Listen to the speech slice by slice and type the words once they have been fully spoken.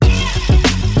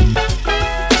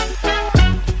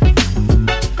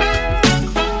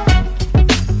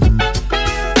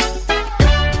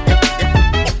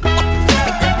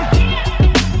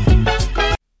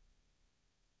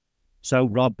So,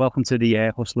 Rob, welcome to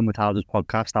the Hustling with Houses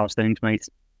podcast. How's things, mate?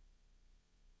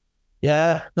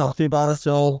 Yeah, not too bad at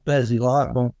all. Busy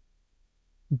like, but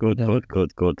Good, yeah.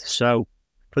 good. So,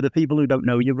 for the people who don't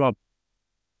know you, Rob,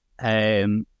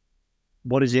 um,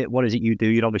 what is it? What is it you do?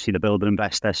 You're obviously the builder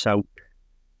investor, so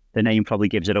the name probably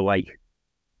gives it away.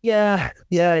 Yeah,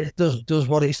 it does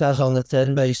what it says on the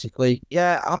tin, basically.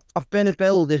 Yeah, I've been a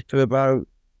builder for about,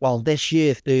 well, this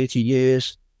year, 30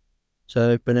 years.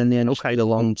 So I've been in the industry Okay. a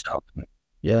long time.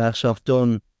 Yeah, so I've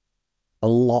done a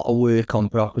lot of work on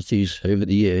properties over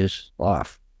the years, like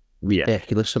Yeah.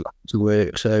 ridiculous amounts of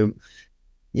work. So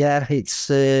yeah,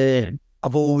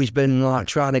 I've always been like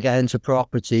trying to get into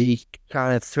property,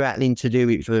 kind of threatening to do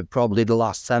it for probably the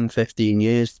last 10, 15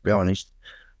 years, to be honest.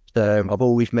 So I've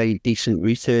always made decent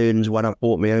returns when I've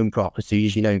bought my own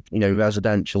properties,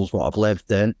 residential's what I've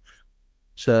lived in.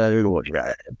 So,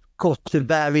 cut a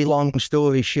very long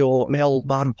story short, my old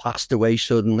man passed away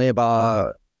suddenly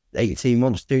about 18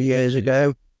 months, 2 years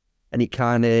ago. And it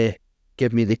kind of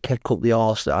gave me the kick up the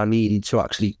arse that I needed to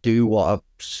actually do what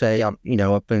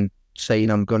I've been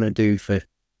saying I'm going to do for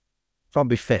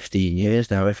probably 15 years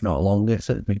now, if not longer,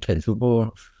 since my kids were born.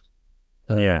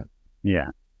 Yeah. Yeah.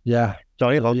 Yeah.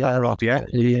 Sorry So, about yeah, that, Rob. Yeah.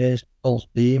 2 years, full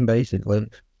steam, basically.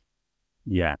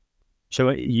 Yeah. So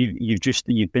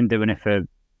you've been doing it for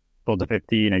the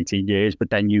 15, 18 years, but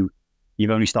then you've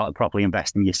only started properly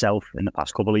investing yourself in the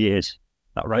past couple of years. Is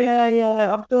that right?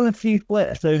 Yeah. I've done a few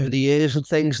flips over the years and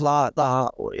things like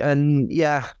that. And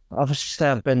yeah, obviously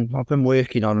I've been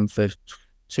working on them for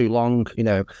too long,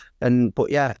 but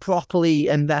yeah, properly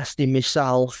investing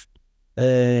myself,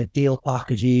 deal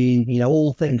packaging,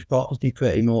 all things property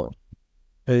pretty much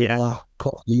for the Yeah. last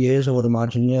couple of years, I would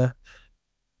imagine, yeah.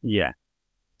 Yeah.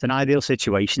 It's an ideal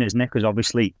situation, isn't it? Because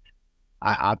obviously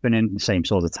I've been in the same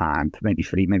sort of time for maybe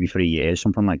 3 years,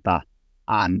 something like that.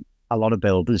 And a lot of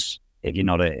builders, if you're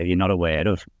not aware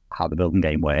of how the building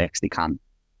game works, they can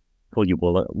pull your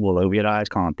wool over your eyes,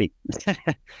 can't they?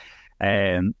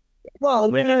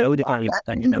 Well, When you know the game,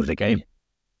 then you know the game.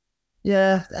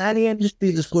 yeah, any industry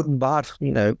is good and bad,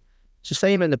 It's the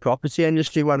same in the property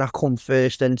industry. When I come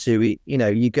first into it,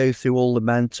 you go through all the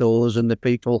mentors and the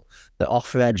people that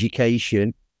offer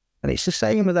education. And it's the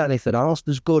same with anything else.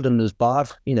 There's good and there's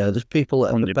bad. There's people that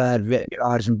are 100. prepared to rip your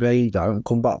eyes and brains out and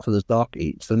come back for the stock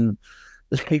eats. And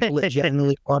there's people that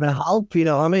genuinely want to help, you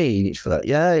know what I mean? It's like,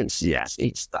 yeah, Yeah,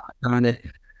 it's that kind of.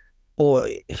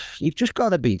 But you've just got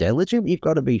to be diligent. You've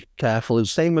got to be careful. And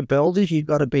same with builders. You've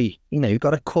got to be, you've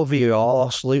got to cover your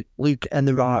arse, look in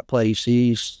the right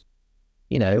places.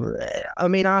 I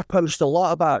mean, I post a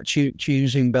lot about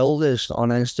choosing builders on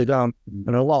Instagram,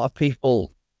 and a lot of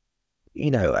people,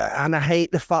 and I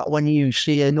hate the fact when you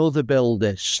see another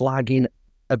builder slagging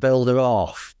a builder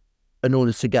off in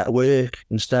order to get work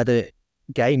instead of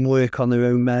getting work on their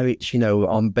own merits,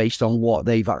 based on what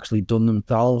they've actually done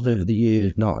themselves over the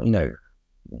years,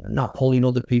 not pulling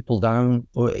other people down.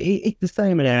 But it's the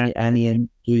same in any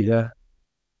industry, yeah.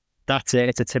 that's it.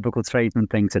 It's a typical tradesman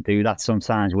thing to do. That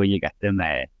sometimes where you get them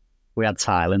there. We had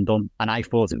tiling done, and I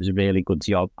thought it was a really good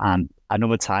job. And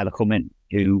another tiler come in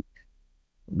who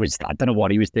I don't know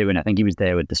what he was doing. I think he was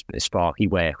there with the Sparky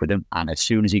work with him. And as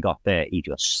soon as he got there, he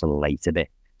just slated it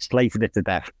to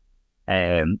death.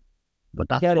 But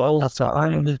that's Yeah, all. that's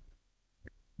all.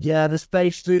 Yeah, there's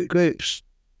Facebook groups,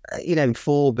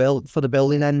 for the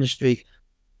building industry,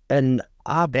 and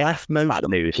I've left most Bad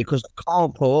of them news. because I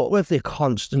can't put up with the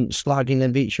constant slagging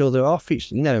of each other off. It's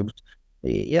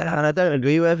yeah, and I don't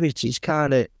agree with it. It's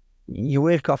kind of you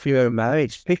work off your own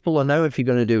merits. People will know if you're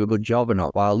going to do a good job or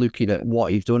not by looking at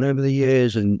what you've done over the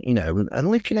years, and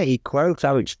and looking at your quote,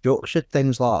 how it's structured,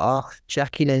 things like that,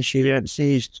 checking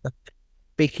insurances,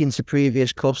 speaking to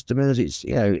previous customers. It's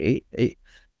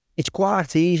it's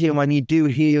quite easy, and when you do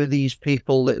hear these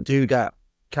people that do get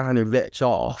kind of ripped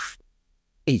off,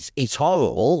 it's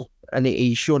horrible, and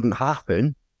it shouldn't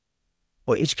happen.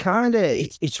 But it's kind of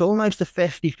it's almost a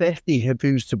 50-50 of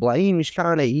who's to blame. It's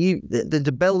kind of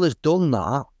the builder's done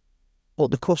that,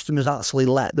 but the customers actually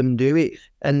let them do it,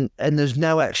 and there's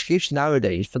no excuse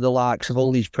nowadays for the likes of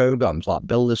all these programs like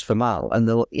Builders for Mal,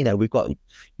 and we've got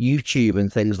YouTube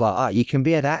and things like that. You can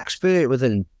be an expert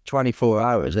within 24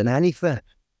 hours in anything.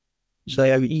 So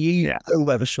you know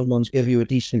whether someone's give you a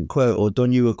decent quote or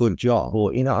done you a good job,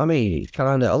 or you know what I mean. It's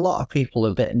kind of a lot of people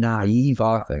are a bit naive,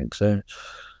 I think. So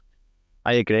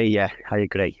I agree. Yeah, I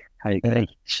agree. yeah,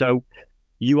 So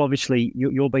you obviously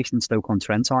you're based in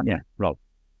Stoke-on-Trent, aren't you, Rob?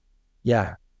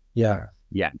 yeah. Yeah.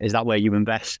 Is that where you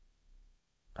invest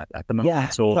at the moment?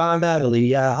 Yeah, Or primarily,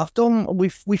 yeah.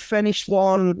 We finished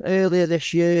one earlier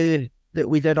this year that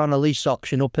we did on a lease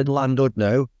option up in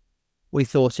Landudno. we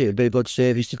thought it would be a good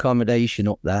serviced accommodation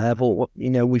up there, but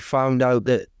we found out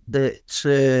that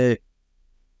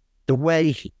the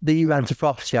way that you rent a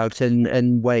property out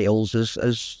in Wales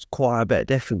is quite a bit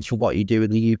different to what you do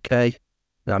in the UK.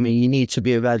 I mean, you need to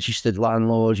be a registered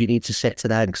landlord, you need to sit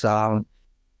an exam.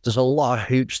 There's a lot of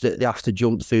hoops that they have to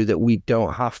jump through that we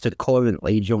don't have to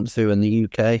currently jump through in the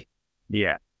UK.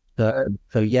 Yeah.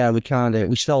 So yeah, we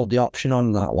sold the option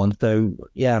on that one. So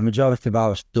yeah, majority of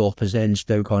our stuff is in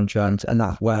Stoke-on-Trent, and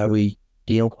that's where we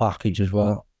deal package as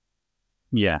well.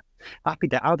 Yeah. Happy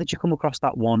day. How did you come across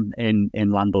that one in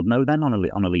Landudno then on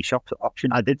a lease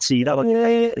option? I did see that.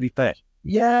 To be fair.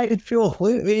 Yeah, it's your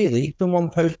fluke, really. Someone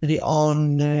posted it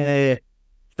on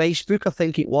Facebook, I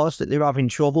think it was, that they were having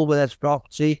trouble with their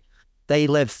property. They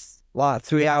lived like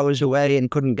 3 hours away and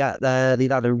couldn't get there.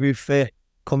 They'd had a roofer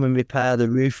come and repair the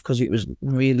roof because it was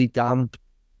really damp.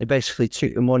 They basically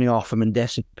took the money off them and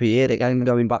disappeared again,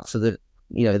 going back to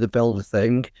the builder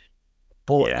thing.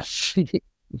 But yeah.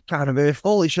 Kind of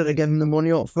hurtful. He should have given the money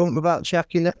up front without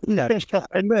checking it. It's kind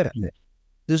of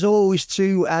there's always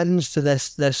two ends to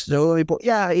this story. But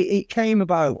yeah, it came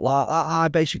about like I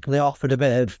basically offered a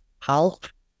bit of help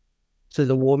to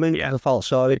the woman. Yeah. I felt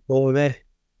sorry for me.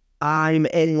 I'm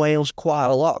in Wales quite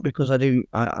a lot because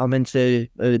I'm into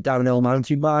downhill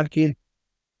mountain biking.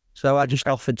 So I just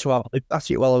offered to have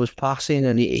that's it while I was passing,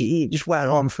 and it just went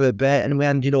on for a bit, and we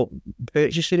ended up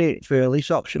purchasing it for a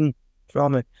lease option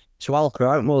from it to help her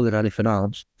out more than anything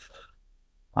else.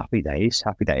 Happy days.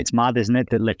 It's mad, isn't it?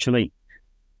 That literally,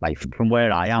 like from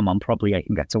where I am, I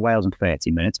can get to Wales in 30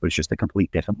 minutes, but it's just a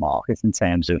complete different market in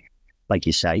terms of, like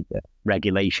you say,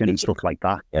 regulation and stuff like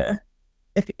that. Yeah.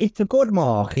 If it's a good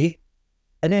market,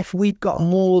 and if we'd got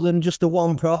more than just the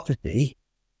one property,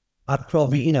 I'd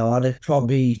probably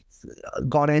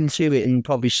gone into it and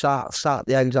probably sat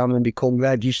the exam and become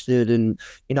registered, and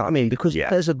you know what I mean? Because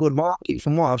there's a good market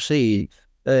from what I've seen.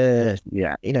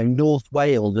 North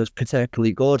Wales is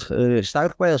particularly good.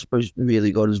 South Wales is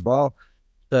really good as well.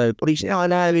 So, but it's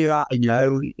an area you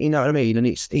know what I mean, and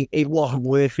it wasn't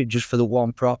worth it just for the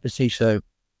one property. So,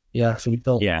 yeah, so we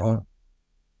thought,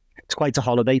 it's quite a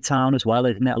holiday town as well,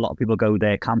 isn't it? A lot of people go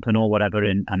there camping or whatever,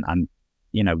 and on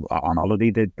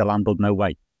holiday. The Landudno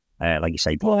way, like you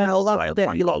say. Well, that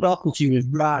property was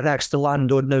right next to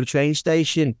Landudno train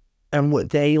station. And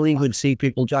daily we'd see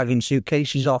people dragging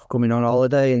suitcases off, coming on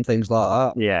holiday and things like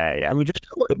that. Yeah. And we just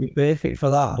thought it'd be perfect for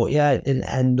that. But yeah, it didn't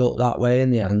end up that way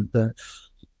in the end.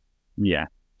 Yeah.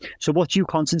 So what do you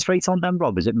concentrate on then,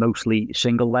 Rob? Is it mostly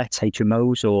single lets,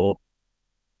 HMOs, or?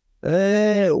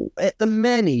 At the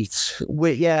minute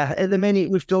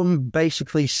we've done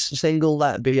basically single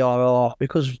let BRR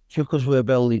because we're a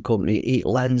building company. It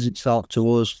lends itself to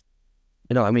us.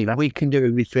 You know what I mean? We can do a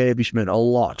refurbishment a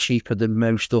lot cheaper than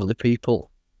most other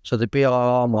people. So the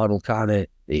BRR model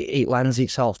it lends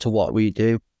itself to what we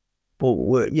do. But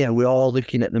we're all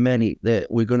looking at the minute that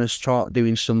we're going to start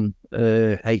doing some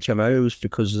HMOs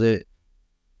because the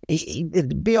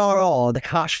BRR, the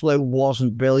cash flow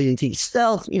wasn't brilliant. It's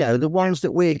still, the ones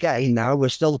that we're getting now, we're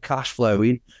still cash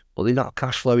flowing, but they're not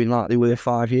cash flowing like they were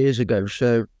 5 years ago.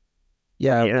 So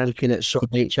we're looking at some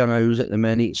HMOs at the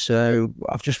minute. So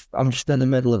I'm just in the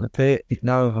middle of a pit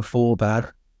now of a 4-bed.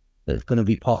 It's going to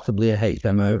be possibly a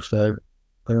HMO. So I'm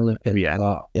going to look at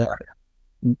that. Yeah.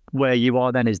 Where you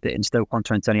are then, is it in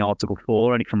Stoke-on-Trent, any Article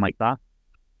 4 or anything like that?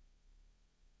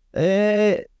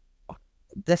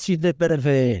 This is a bit of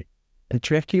a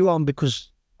tricky one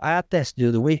because I had this the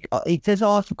other week. It is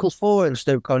Article 4 in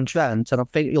Stoke-on-Trent, and I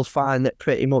think you'll find that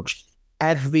pretty much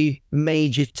every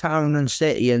major town and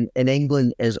city in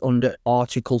England is under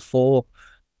Article 4.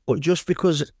 But just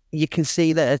because you can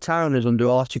see that a town is under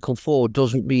Article 4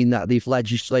 doesn't mean that they've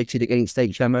legislated against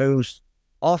HMOs.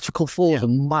 Article 4 is a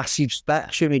massive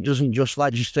spectrum. It doesn't just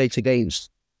legislate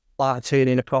against like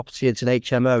turning a property into an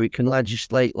HMO. It can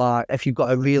legislate like if you've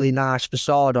got a really nice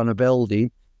facade on a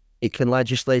building, it can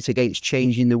legislate against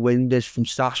changing the windows from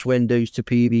sash windows to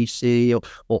PVC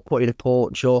or putting a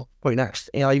porch or putting next.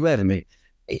 Are you with me?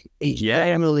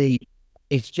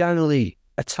 It's generally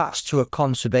attached to a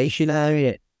conservation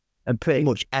area, and pretty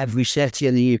much every city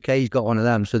in the UK's got one of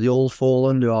them. So they all fall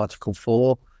under Article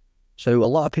 4. So a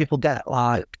lot of people get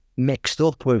like mixed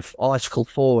up with Article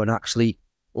 4 and actually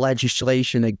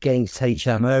legislation against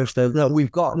HMO. So no,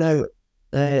 we've got no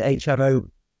HMO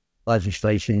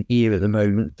legislation here at the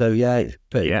moment. So it's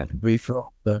pretty brief.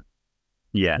 So,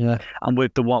 yeah. And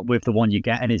with the one you're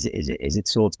getting, is it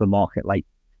sort of a market like?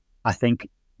 I think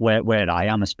where I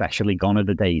am, especially, gone are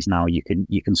the days now you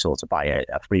can sort of buy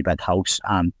a 3-bed house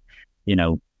and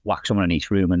whack someone in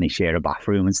each room and they share a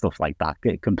bathroom and stuff like that.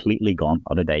 It completely gone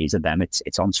are the days of them. It's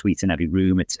en suite in every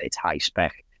room. It's high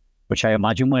spec, which I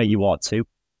imagine where you are too.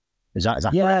 Is that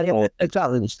Yeah, correct?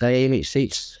 exactly the same.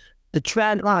 It's the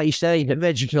trend, like you say,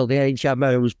 originally the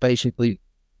HMO was basically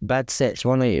bed sets,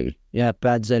 wasn't it? Yeah,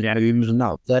 beds in rooms and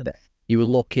that. You were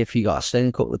lucky if you got a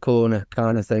sink up the corner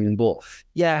kind of thing. But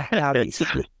yeah,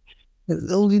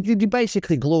 they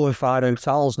basically glorified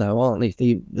hotels now, aren't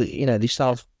they? They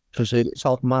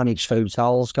self-managed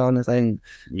hotels kind of thing.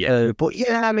 Yeah. But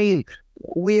yeah, I mean,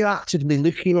 we're actively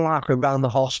looking like around the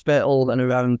hospital and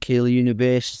around Keele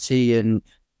University and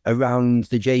around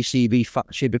the JCB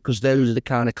factory, because those are the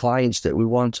kind of clients that we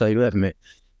want to, haven't we?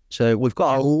 So we've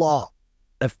got a lot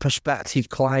of prospective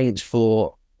clients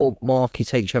for upmarket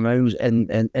HMOs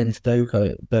and Stoke,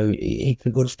 though it's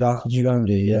a good strategy around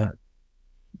it, yeah.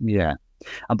 Yeah.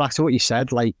 And back to what you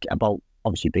said, like about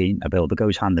obviously being a builder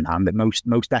goes hand in hand. It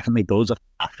most definitely does.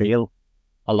 I feel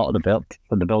a lot of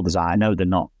the builders I know, they're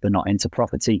not into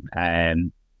property.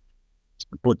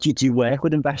 But do you work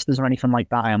with investors or anything like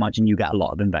that? I imagine you get a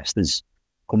lot of investors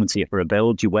coming to you for a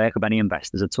build. Do you work with any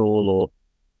investors at all,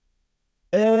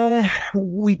 or?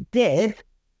 We did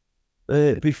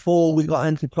before we got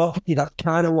into property. That's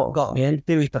kind of what got me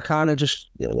into it. I kind of just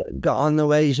got on the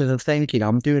ways of thinking.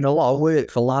 I'm doing a lot of work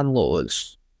for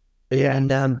landlords,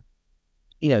 and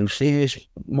serious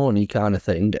money kind of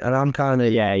thing. And I'm kind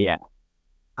of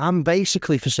I'm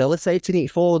basically facilitating it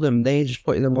for them. They just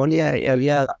putting the money out.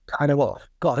 Yeah, kind of what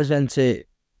got us into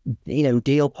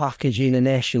deal packaging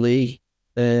initially.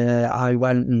 I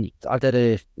went and I did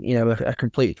a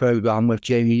complete program with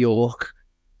Jamie York.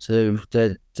 So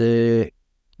did a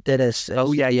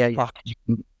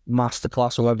packaging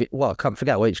masterclass or whatever. Well, I can't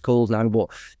forget what it's called now, but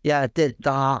yeah, I did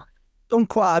that. Done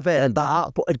quite a bit of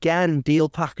that, but again, deal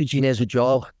packaging is a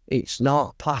job. It's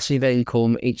not passive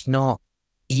income. It's not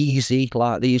easy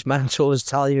like these mentors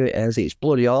tell you it is. It's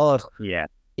bloody hard. Yeah.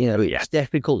 It's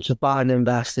difficult to find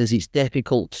investors. It's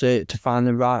difficult to find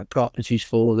the right properties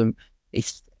for them.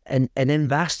 And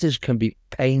investors can be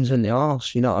pains in the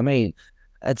arse, you know what I mean?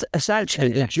 It's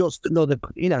essentially just another,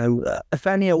 if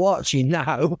any are watching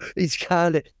now, it's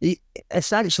kind of,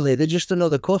 essentially they're just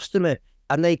another customer,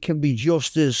 and they can be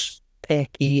just as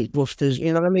picky, just as,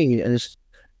 you know what I mean?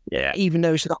 Even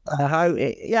though it's not how,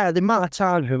 the amount of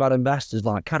times we've had investors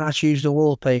like, can I choose the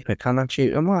wallpaper? Can I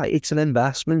choose? I'm like, it's an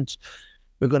investment.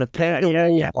 We're going to paint the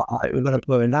wall. We're going to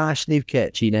put a nice new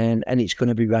kitchen in, and it's going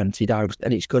to be rented out,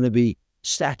 and it's going to be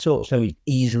set up so it's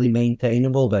easily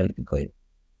maintainable, basically.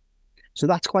 So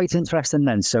that's quite interesting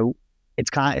then. So it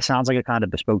sounds like a kind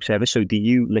of bespoke service. So do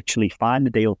you literally find the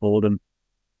deal for them?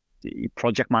 Do you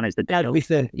project manage the deal?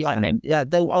 Everything. Yeah.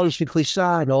 They'll basically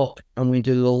sign up, and we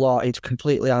do a lot. It's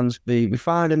completely hands-free. We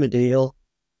find them a deal,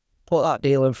 put that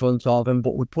deal in front of them,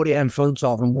 but we put it in front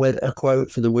of them with a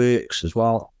quote for the works as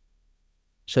well.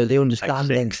 So they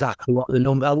understand exactly what the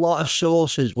number. A lot of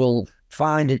sources will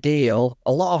find a deal.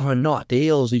 A lot of them are not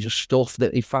deals. They're just stuff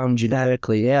that they found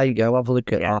generically. Yeah, you go, have a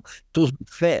look at that. Doesn't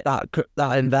fit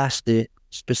that investor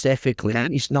specifically.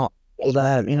 It's not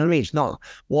them. You know what I mean? It's not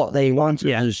what they want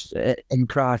as in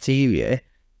criteria.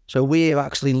 So we're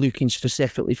actually looking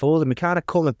specifically for them. We kind of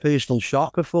become a personal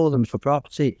shopper for them for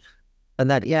property. And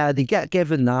then, they get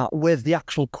given that with the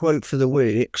actual quote for the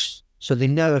works. So they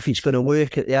know if it's going to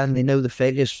work at the end, they know the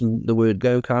figures from the word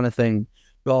go kind of thing,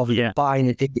 rather than buying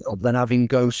a deal than having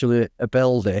go to a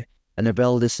builder and the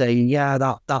builder saying,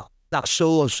 that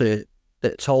source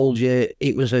that told you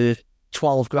it was a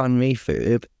 12 grand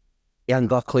refurb, he hadn't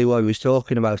got a clue what he was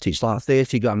talking about. It's like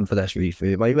 30 grand for this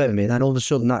refurb. Are you with me? And all of a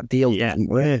sudden that deal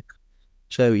doesn't work.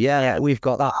 So we've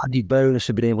got that added bonus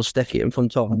of being able to stick it in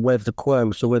front of them with the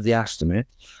quote or with the estimate.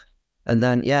 And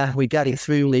then, we get it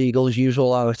through legals, use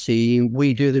all our team.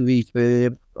 We do the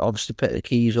refurb, obviously pick the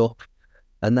keys up.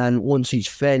 And then once it's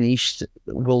finished,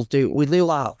 we do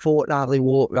like fortnightly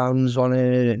walk rounds on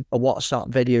a WhatsApp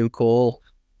video call.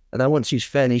 And then once it's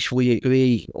finished, we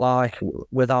agree like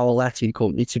with our letting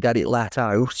company to get it let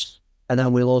out. And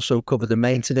then we'll also cover the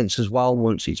maintenance as well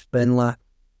once it's been let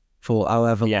for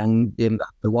however long the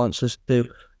investor wants us to.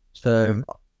 So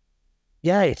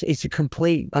it's a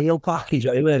complete deal package,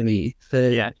 really.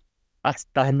 That's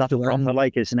proper,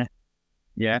 like, isn't it?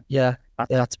 Yeah.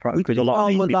 That's proper, because a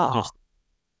lot of people just...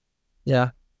 Yeah.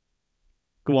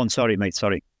 Go on, sorry, mate,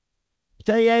 sorry.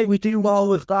 So we do well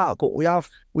with that, but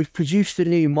we've produced a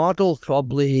new model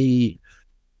probably,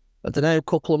 I don't know, a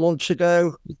couple of months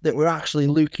ago, that we're actually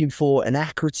looking for an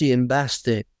equity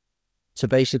investor to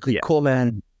basically come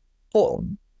in, put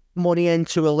money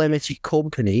into a limited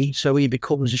company, so he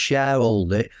becomes a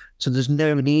shareholder. So there's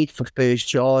no need for first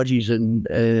charges and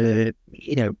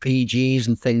PGs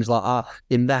and things like that.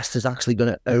 The investor's actually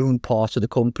going to own part of the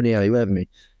company. Are you with me?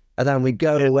 And then we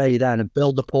go away then and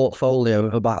build a portfolio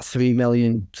of about 3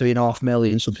 million, 3.5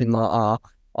 million, something like that,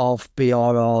 of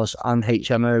BRRs and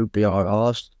HMO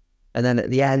BRRs. And then at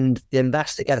the end, the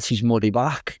investor gets his money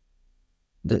back,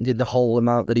 the whole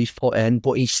amount that he's put in,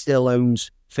 but he still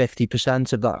owns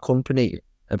 50% of that company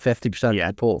and 50% of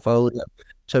the portfolio.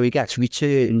 So he gets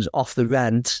returns off the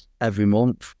rent every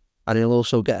month, and he'll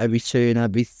also get a return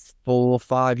every 4 or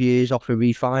 5 years off a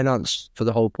refinance for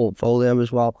the whole portfolio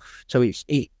as well. So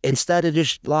instead of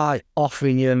just like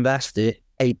offering your investor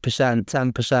 8%,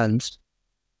 10%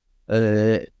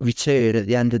 return at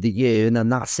the end of the year, and then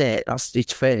that's it.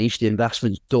 It's finished. The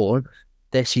investment's done.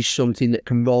 This is something that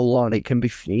can roll on. It can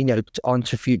be,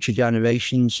 onto future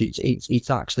generations. It's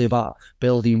actually about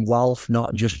building wealth,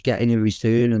 not just getting a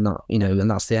return, and that, and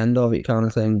that's the end of it, kind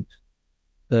of thing.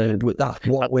 That's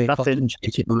what we're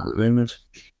concentrating on at the moment.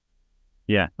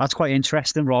 Yeah, that's quite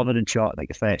interesting. Rather than like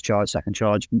a first charge, second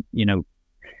charge,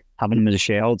 having them as a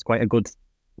shareholder is quite a good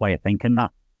way of thinking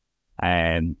that.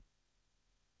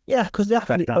 Yeah, because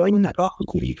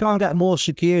you can't get more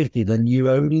security than you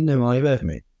owning them, are you with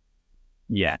me?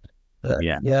 Yeah.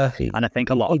 Yeah. And I think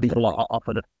a lot of people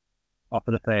offer the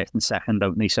first and second,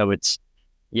 don't they? So it's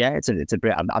a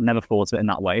bit. I've never thought of it in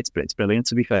that way. It's brilliant,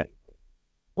 to be fair.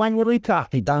 When you look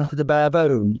at it down to the bare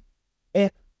bone,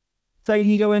 if say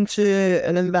you go into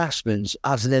an investment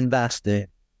as an investor,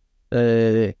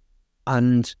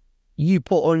 and you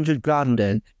put 100 grand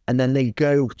in, and then they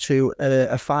go to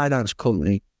a finance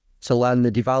company to lend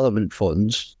the development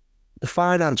funds, the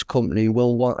finance company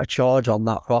will want a charge on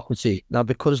that property. Now,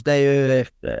 because they're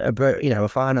a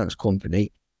finance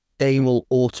company, they will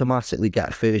automatically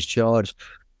get first charge.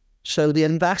 So the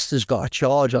investor's got a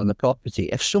charge on the property.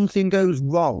 If something goes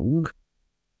wrong,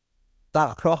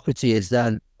 that property is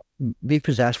then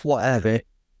repossessed, whatever.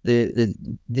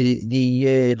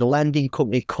 The lending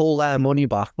company call their money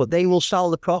back, but they will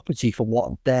sell the property for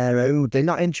what they're owed. They're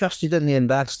not interested in the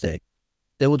investor.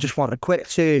 They will just want a quick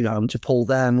turnaround to pull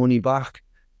their money back.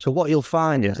 So what you'll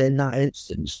find is, in that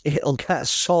instance, it'll get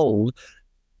sold.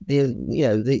 The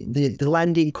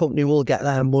lending company will get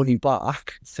their money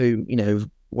back through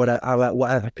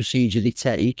whatever procedure they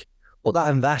take, but that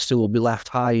investor will be left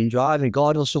high and dry,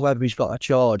 regardless of whether he's got a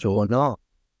charge or not.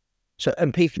 So,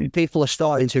 and people are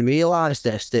starting to realise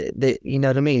this, that you know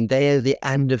what I mean? They are the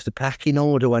end of the pecking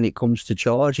order when it comes to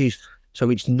charges. So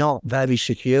it's not very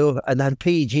secure. And then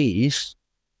PGs,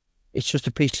 it's just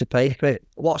a piece of paper.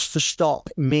 What's to stop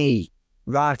me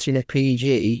writing a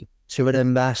PG to an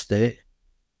investor,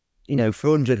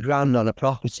 for 100 grand on a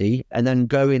property, and then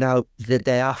going out the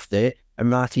day after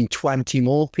and writing 20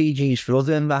 more PGs for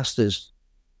other investors?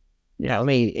 You know what I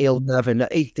mean? He'll never know.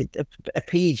 A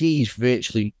PG is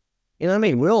virtually, you know what I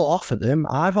mean? We'll offer them.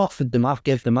 I've offered them. I've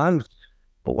given them out.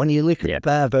 But when you look at the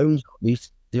bare bones,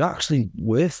 they're actually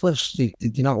worthless. They're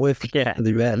not worth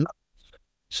the rent.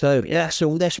 So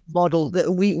this model,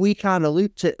 we kind of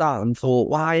looked at that and thought,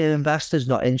 why are investors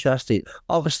not interested?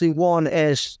 Obviously, one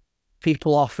is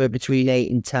people offer between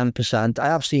 8 and 10%. I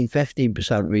have seen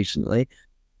 15% recently,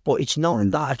 but it's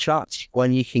not that attractive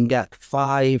when you can get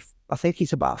 5. I think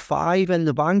it's about 5 in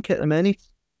the bank at the minute.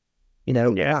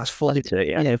 That's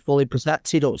fully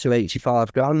protected up to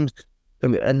 85 grand.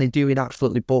 And they're doing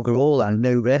absolutely bugger all and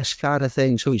no risk kind of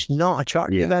thing. So it's not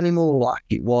attractive anymore like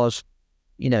it was,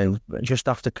 just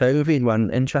after COVID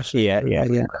when interest. Yeah.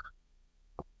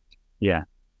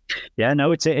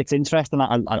 No, it's interesting.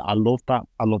 I love that.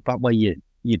 I love that way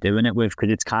you're doing it with,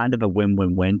 because it's kind of a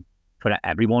win-win-win for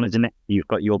everyone, isn't it? You've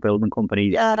got your building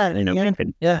company.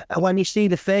 And when you see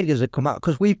the figures that come out,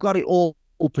 because we've got it all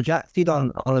projected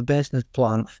on a business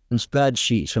plan and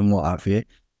spreadsheets and what have you.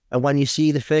 And when you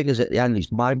see the figures at the end,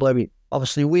 it's mind-blowing.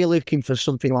 Obviously, we're looking for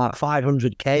something like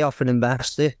 500k off an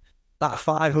investor. That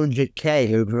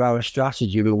 500k over our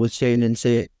strategy will turn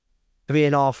into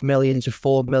 3.5 million to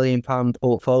 4 million pound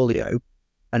portfolio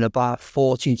and about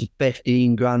 14 to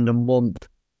 15 grand a month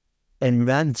in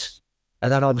rent.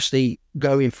 And then obviously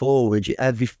going forward,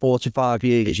 every 4 to 5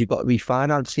 years, you've got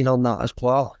refinancing on that as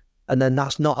well. And then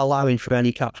that's not allowing for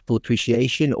any capital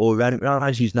appreciation or rent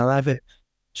rises now ever.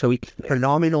 So it's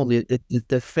phenomenal.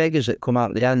 The figures that come out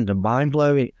at the end are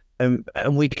mind-blowing.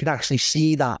 And we can actually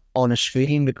see that on a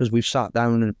screen because we've sat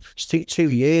down and it's took 2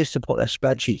 years to put their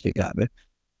spreadsheet together.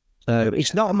 So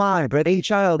it's not my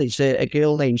brainchild. It's a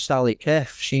girl named Sally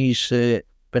Kiff. She's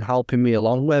been helping me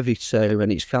along with it. So, and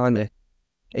it's kind of,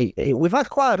 we've had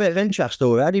quite a bit of interest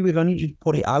already. We've only just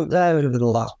put it out there over the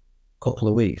last couple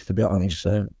of weeks, to be honest.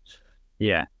 So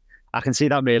Yeah, I can see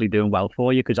that really doing well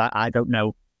for you, because I don't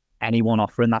know anyone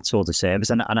offering that sort of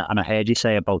service. And I heard you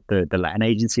say about the letting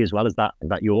agency as well. Is that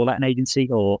your letting agency,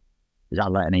 or is that a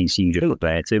letting agency you just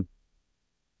refer to?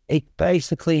 it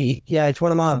basically, yeah, it's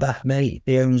one of my best mates.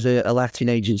 He owns a letting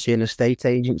agency and a estate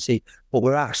agency, but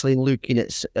we're actually looking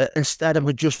at, instead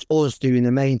of just us doing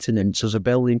the maintenance as a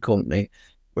building company,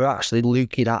 we're actually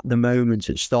looking at the moment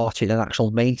at starting an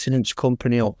actual maintenance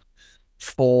company up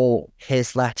for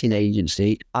his letting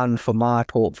agency and for my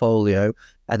portfolio.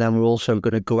 And then we're also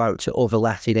going to go out to other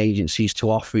letting agencies to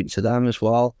offer it to them as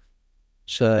well.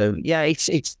 So yeah,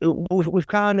 we've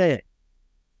kind of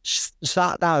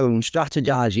sat down,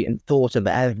 strategized it, and thought of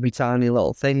every tiny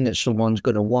little thing that someone's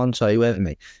going to want, are you with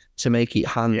me, to make it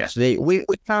hands. Yeah. We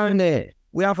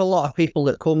have a lot of people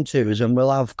that come to us and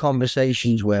we'll have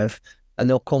conversations with, and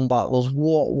they'll come back, well,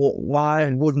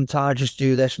 why wouldn't I just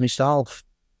do this myself?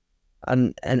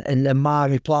 And then my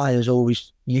reply is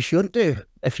always, you should do.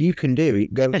 If you can do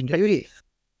it, go and do it.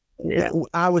 Yeah.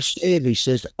 Our service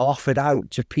is offered out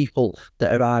to people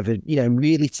that are either,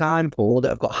 really time poor, that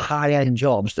have got high-end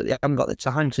jobs, that they haven't got the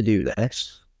time to do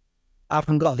this,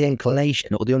 haven't got the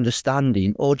inclination or the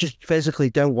understanding, or just physically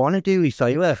don't want to do it. So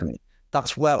you with me?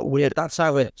 That's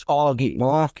our target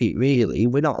market, really.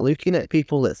 We're not looking at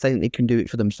people that think they can do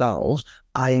it for themselves.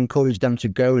 I encourage them to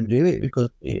go and do it, because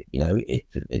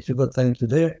it's a good thing to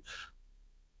do.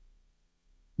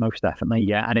 Most definitely,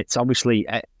 yeah. And it's obviously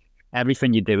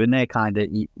everything you're doing there, they're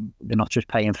not just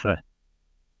paying for.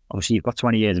 Obviously, you've got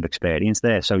 20 years of experience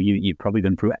there, so you've probably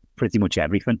done pretty much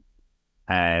everything.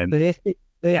 30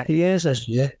 years,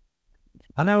 yeah.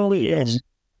 I know it is.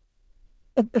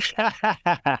 But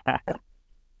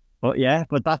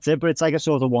that's it. But it's like a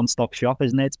sort of one-stop shop,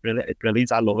 isn't it? It's brilliant. It's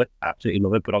brilliant. I love it. Absolutely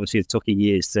love it. But obviously, it took you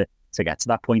years to get to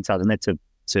that point, hasn't it?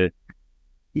 To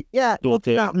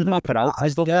map it out.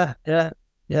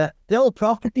 Yeah. The old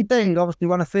property thing, obviously,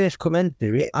 when I first come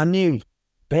into it, I knew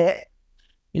bit.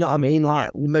 You know what I mean?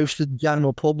 Like most of the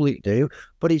general public do.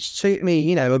 But it's took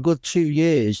me, a good 2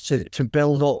 years to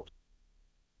build up,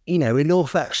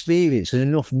 enough experience and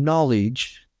enough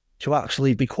knowledge to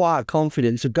actually be quite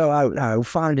confident to go out now,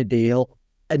 find a deal,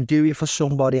 and do it for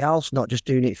somebody else, not just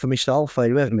doing it for myself. Are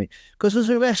you with me? Because there's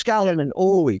a risk element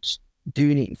always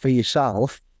doing it for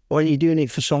yourself. When you're doing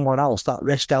it for someone else, that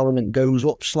risk element goes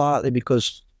up slightly,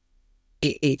 because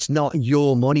it's not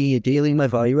your money you're dealing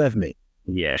with. Are you with me?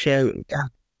 Yeah. So,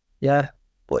 yeah.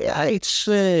 But yeah, it's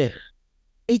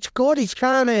good. It's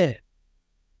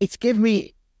given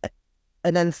me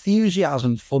an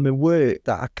enthusiasm for my work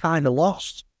that I kind of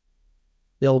lost.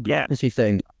 The old property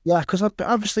thing. Yeah, because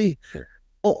obviously,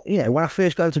 when I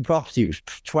first got into property, it was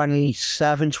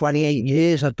 27, 28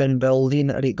 years I'd been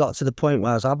building, and it got to the point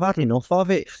where I've had enough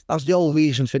of it. That's the whole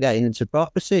reason for getting into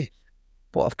property.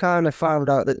 But I've kind of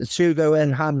found out that the two go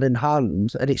in hand,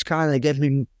 and it's kind of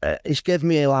given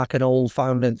me like an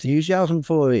old-found enthusiasm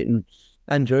for it and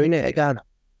enjoying it again.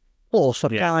 Plus,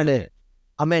 I'm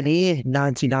in here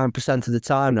 99% of the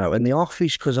time now in the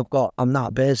office, because I'm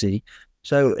that busy.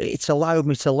 So it's allowed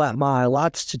me to let my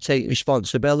lads to take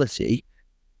responsibility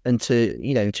and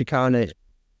to kind of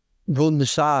run the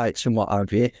sites and what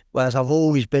have you. Whereas I've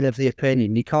always been of the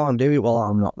opinion, you can't do it while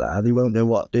I'm not there. They won't know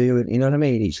what to do. You know what I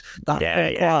mean? It's quite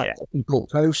a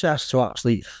difficult process to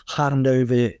actually hand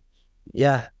it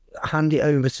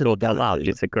over to the allows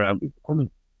you to grow.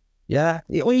 Yeah.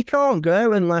 Well, you can't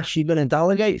grow unless you're going to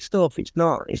delegate stuff. It's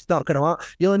not going to happen.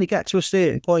 You'll only get to a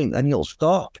certain point, then you'll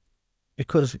stop,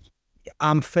 because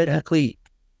I'm physically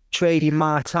trading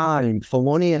my time for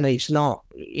money, and it's not,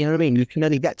 you know what I mean? You can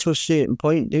only get to a certain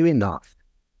point doing that.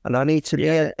 And I need to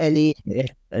be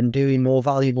and doing more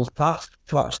valuable tasks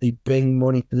to actually bring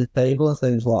money to the table and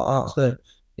things like that. So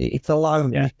it's allowing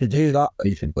me to do that,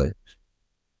 basically.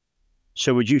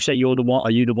 So would you say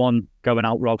are you the one going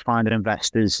out, Rob, finding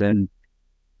investors and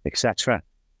etc.?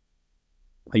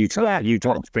 Are you trying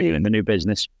to bring in the new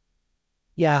business?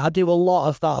 Yeah, I do a lot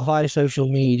of that via social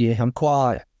media. I'm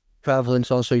quite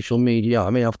prevalent on social media. I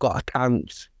mean, I've got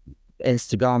accounts,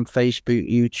 Instagram,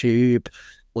 Facebook, YouTube,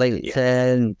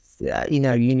 LinkedIn,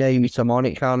 you name it, I'm on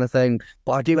it, kind of thing.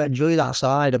 But I do enjoy that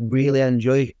side. I really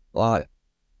enjoy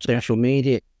social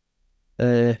media.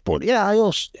 But yeah, I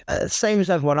also, same as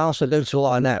everyone else, I go to a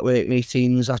lot of network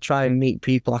meetings. I try and meet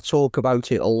people. I talk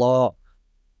about it a lot.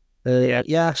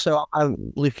 So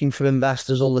I'm looking for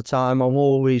investors all the time. I'm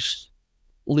always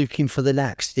looking for the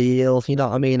next deal. You know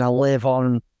what I mean? I live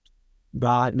on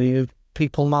Rightmove.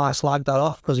 People might slag that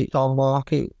off because it's on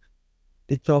market.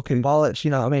 They're talking bollocks.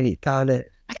 You know what I mean? It kind of,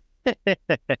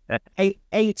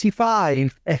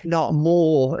 85, if not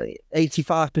more,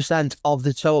 85% of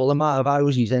the total amount of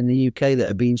houses in the UK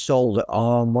that are being sold are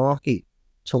on market.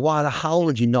 So why the hell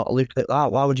would you not look at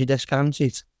that? Why would you discount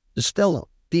it? There's still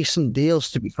decent deals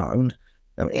to be found.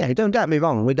 I mean, yeah, don't get me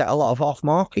wrong, we get a lot of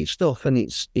off-market stuff and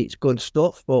it's good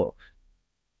stuff, but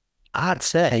I'd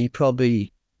say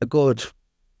probably a good,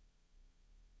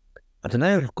 I don't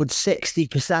know, a good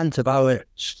 60% of our,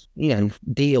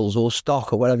 deals or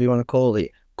stock or whatever you want to call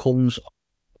it comes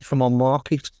from on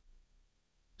market.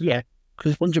 Yeah,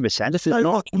 Because 100%. there's not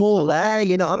much more there,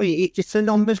 you know what I mean? It's a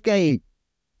numbers game.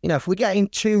 You know, if we're getting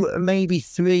 2, maybe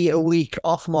 3 a week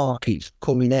off markets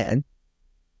coming in,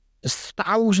 there's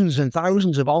thousands and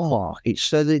thousands of on markets.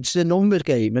 So it's a numbers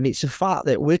game, and it's a fact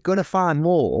that we're going to find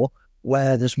more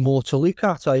where there's more to look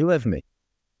at. Are you with me?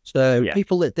 So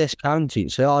people that discount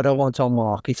it say, "Oh, I don't want on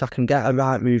market. I can get a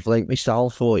right move link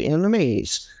myself for it." You know what I mean?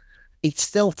 It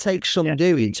still takes some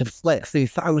doing to flip through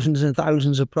thousands and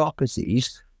thousands of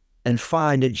properties and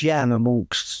find a gem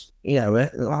amongst,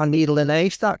 a needle in a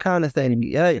haystack kind of thing.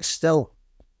 Yeah, it's still,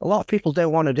 a lot of people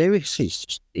don't want to do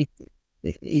it.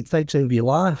 It takes over your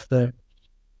life, though.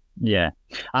 Yeah,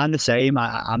 I'm the same.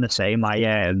 I'm the same.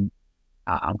 I'm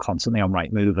constantly on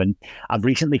Rightmove, and I've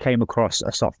recently came across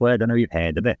a software. I don't know if you've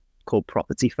heard of it, called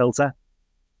Property Filter.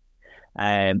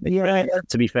 To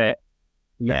be fair,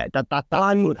 that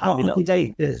I'm would have up to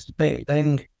date. It's a big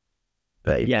thing.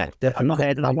 But I've not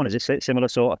heard of that one. Is it a similar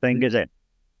sort of thing? Is it?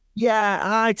 Yeah,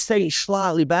 I'd say it's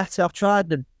slightly better. I've tried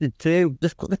the two.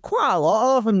 There's quite a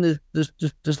lot of them.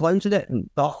 There's loads of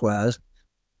different softwares,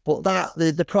 but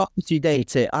the property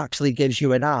data actually gives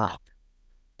you an app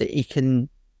that you can.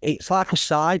 It's like a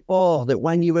sidebar that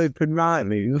when you open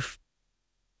Rightmove,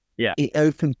 it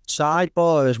opens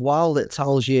sidebar as well that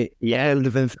tells you the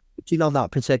information on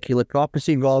that particular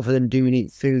property rather than doing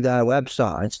it through their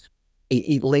website.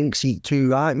 It links it to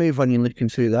Rightmove when you're looking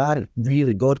through that. It's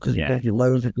really good because it gives you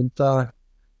loads of good time.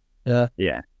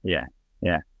 Yeah.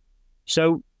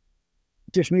 So,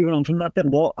 just moving on from that, then,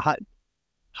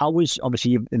 how was,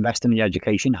 obviously you've invested in your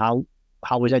education? How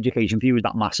was education for you? Was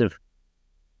that massive?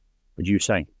 Would you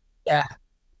say? Yeah.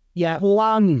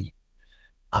 Well,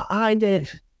 I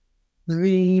did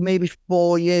 3, maybe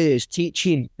 4 years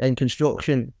teaching in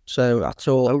construction. So I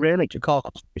taught. Oh, really?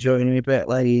 Joining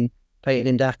bricklaying, painting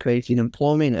and decorating and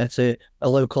plumbing at a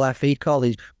local FE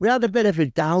college. We had a bit of a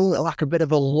bit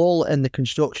of a lull in the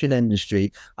construction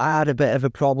industry. I had a bit of a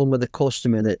problem with a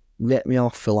customer that ripped me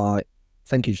off for I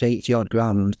think it's 80 odd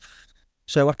grand.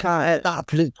 So I can't, at that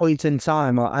point in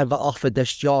time, I got offered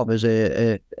this job as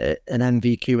an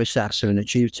MVQ assessor and a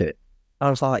tutor. I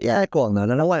was like, yeah, go on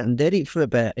then. And I went and did it for a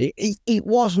bit. It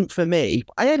wasn't for me.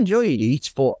 I enjoyed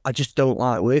it, but I just don't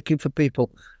like working for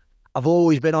people. I've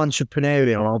always been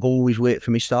entrepreneurial. I've always worked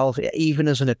for myself. Even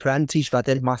as an apprentice, I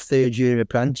did my 3rd year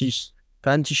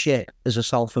apprenticeship as a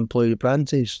self-employed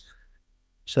apprentice.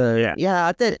 So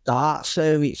I did that.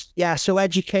 So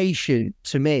education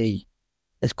to me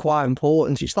is quite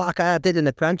important. It's like I did an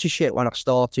apprenticeship when I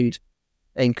started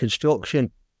in construction.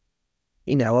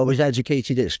 I was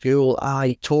educated at school.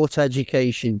 I taught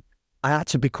education. I had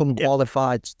to become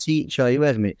qualified to teach. Are you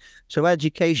with me? So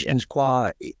education's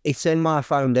it's in my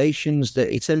foundations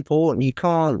that it's important. You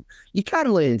can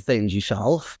learn things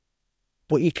yourself,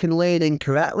 but you can learn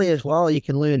incorrectly as well. You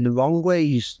can learn the wrong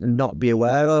ways and not be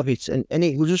aware of it. And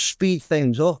it will just speed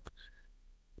things up.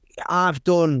 I've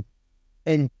done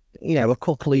in, a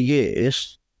couple of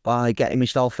years by getting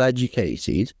myself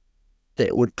educated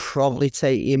that would probably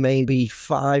take you maybe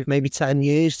 5, maybe 10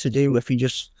 years to do if you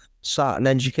just sat and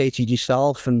educated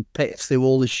yourself and picked through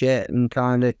all the shit and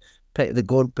kind of pick the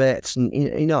good bits. And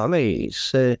you know what I mean?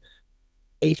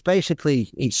 It's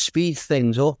basically, it speeds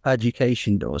things up,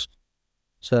 education does.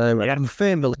 So I'm a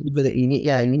firm believer that you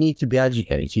need to be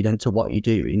educated into what you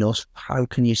do. How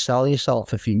can you sell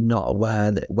yourself if you're not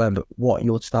aware that what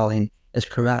you're selling is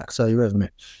correct? So you're with me?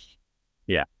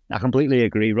 Yeah, I completely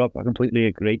agree, Rob. I completely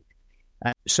agree.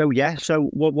 So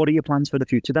what are your plans for the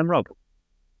future then, Rob?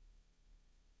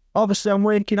 Obviously, I'm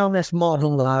working on this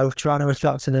model now, trying to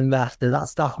attract an investor.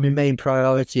 That's my main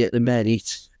priority at the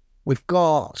minute. We've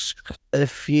got a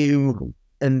few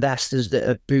investors that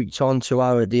have booked onto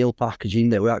our deal packaging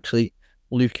that we're actually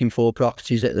looking for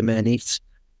properties at the minute.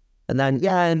 And then,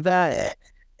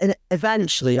 and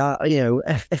eventually,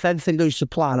 if everything goes to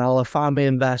plan, I'll find my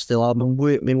investor. I'll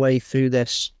work my way through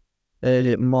this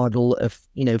model of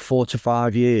 4 to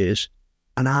 5 years,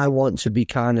 and I want to be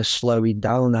kind of slowing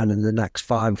down in the next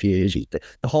 5 years.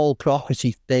 The whole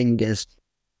property thing is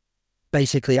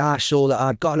basically I saw that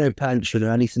I'd got no pension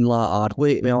or anything like that. I'd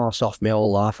worked my arse off my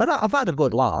whole life. And I've had a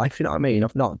good life, you know what I mean?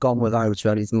 I've not gone without or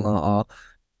anything like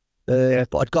that.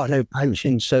 But I'd got no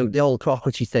pension. So the old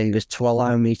property thing is to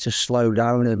allow me to slow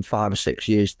down in 5 or 6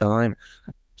 years' time.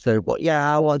 So, but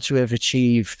yeah, I want to have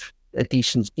achieved a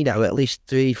decent, at least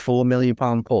 £3-4 million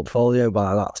portfolio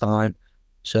by that time.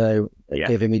 So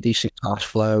giving me decent cash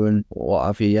flow and what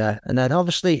have you, yeah. And then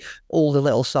obviously all the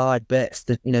little side bits,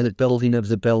 the building of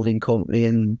the building company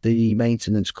and the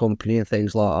maintenance company and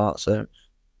things like that. So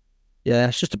yeah,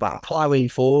 it's just about ploughing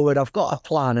forward. I've got a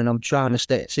plan and I'm trying to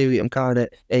stick to it. I'm kind of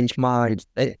inch wide,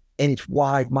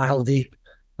 mile deep.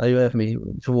 Are you with me?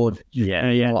 Toward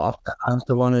what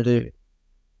I want to do.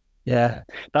 Yeah,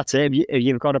 that's it. If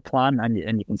you've got a plan and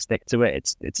you can stick to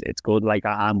it, it's good. Like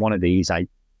I'm one of these. I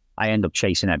end up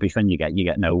chasing everything. You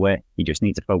get nowhere. You just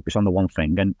need to focus on the one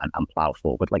thing and plow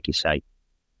forward, like you say.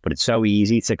 But it's so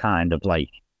easy to kind of like,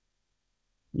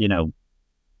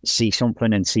 see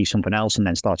something and see something else and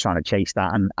then start trying to chase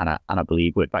that. And I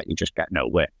believe with that, you just get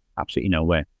nowhere. Absolutely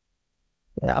nowhere.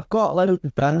 Yeah, I've got loads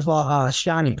of friends like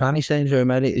shiny penny syndrome.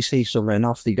 They see something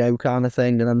off they go kind of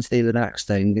thing and then see the next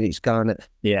thing. And it's kind of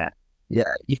yeah.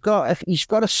 You've got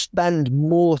to spend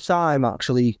more time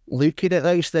actually looking at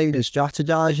those things and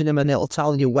strategizing them, and it'll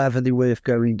tell you whether they're worth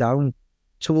going down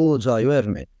towards. Are you with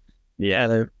me?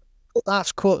 Yeah.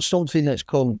 That's something that's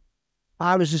come.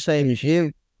 I was the same as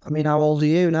you. I mean, how old are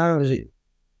you now? Is it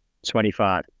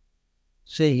 25?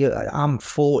 See, I'm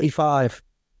 45.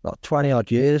 Not 20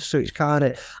 odd years, so it's kind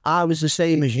of, I was the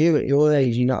same as you at your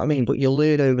age, you know what I mean? But you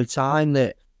learn over time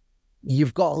that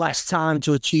you've got less time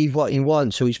to achieve what you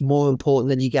want, so it's more important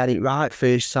that you get it right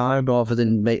first time rather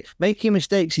than making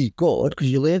mistakes is good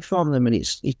because you learn from them and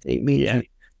it means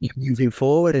you're moving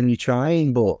forward and you're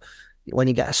trying. But when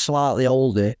you get slightly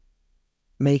older,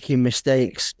 making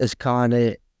mistakes is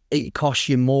it costs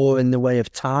you more in the way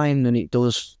of time than it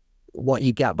does what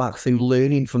you get back through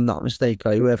learning from that mistake.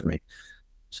 Are you with me?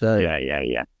 So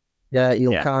you'll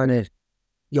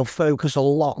focus a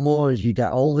lot more as you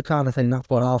get older, kind of thing. That's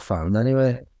what I've found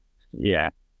anyway.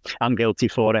 Yeah, I'm guilty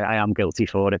for it. I am guilty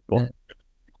for it, but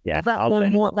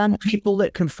then people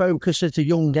that can focus at a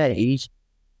young age,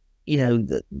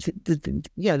 the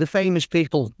famous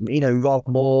people, Rob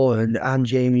Moore and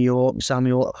Jamie York and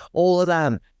Samuel, all of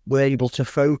them were able to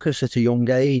focus at a young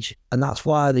age, and that's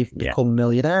why they've become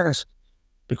millionaires.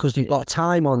 Because they've got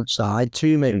time on side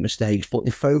to make mistakes, but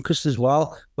they focus as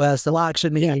well. Whereas the likes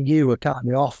of me and you are kind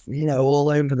of off, all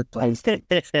over the place.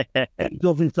 It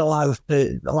doesn't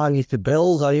allow you to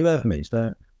build, are you with me?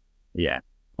 So, yeah,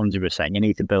 100%. You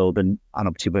need to build and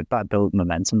up to it, that build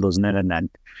momentum, doesn't it? And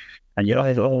you're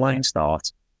off the line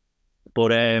start.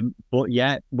 But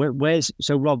yeah, Rob, where's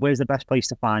the best place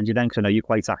to find you then? Because I know you're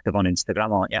quite active on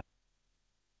Instagram, aren't you?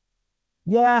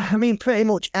 Yeah, I mean, pretty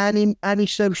much any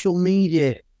social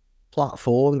media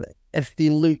platform. If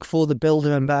you look for the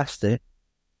builder investor,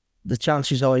 the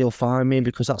chances are you'll find me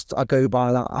because I go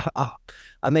by that.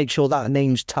 I make sure that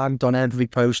name's tagged on every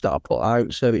post that I put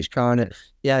out. So it's kind of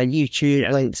YouTube,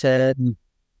 LinkedIn,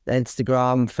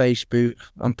 Instagram, Facebook.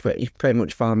 I'm pretty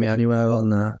much find me anywhere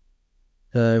on there.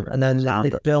 So and then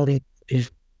the building is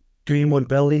Greenwood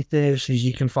Building Services.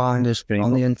 You can find us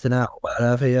on the internet,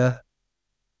 whatever. Yeah.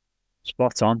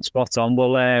 Spot on.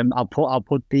 Well, I'll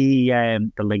put the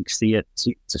links to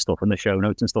stuff in the show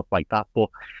notes and stuff like that. But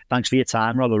thanks for your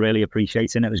time, Rob. I really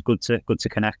appreciate it. It was good to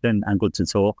connect and good to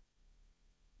talk.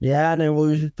 Yeah, no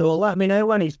worries at all. Let me know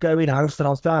when it's going out, and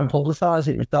I'll try and publicise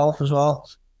it myself as well.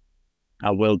 I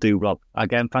will do, Rob.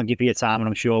 Again, thank you for your time, and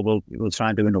I'm sure we'll try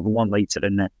and do another one later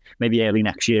in maybe early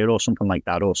next year or something like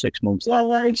that, or 6 months.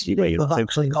 Well, I've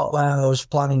actually got where I was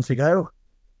planning to go.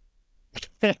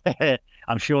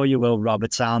 I'm sure you will, Rob.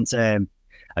 It sounds a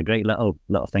great little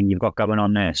thing you've got going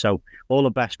on there. So all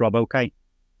the best, Rob. Okay.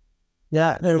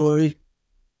 Yeah, no worries.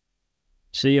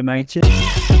 See you, mate.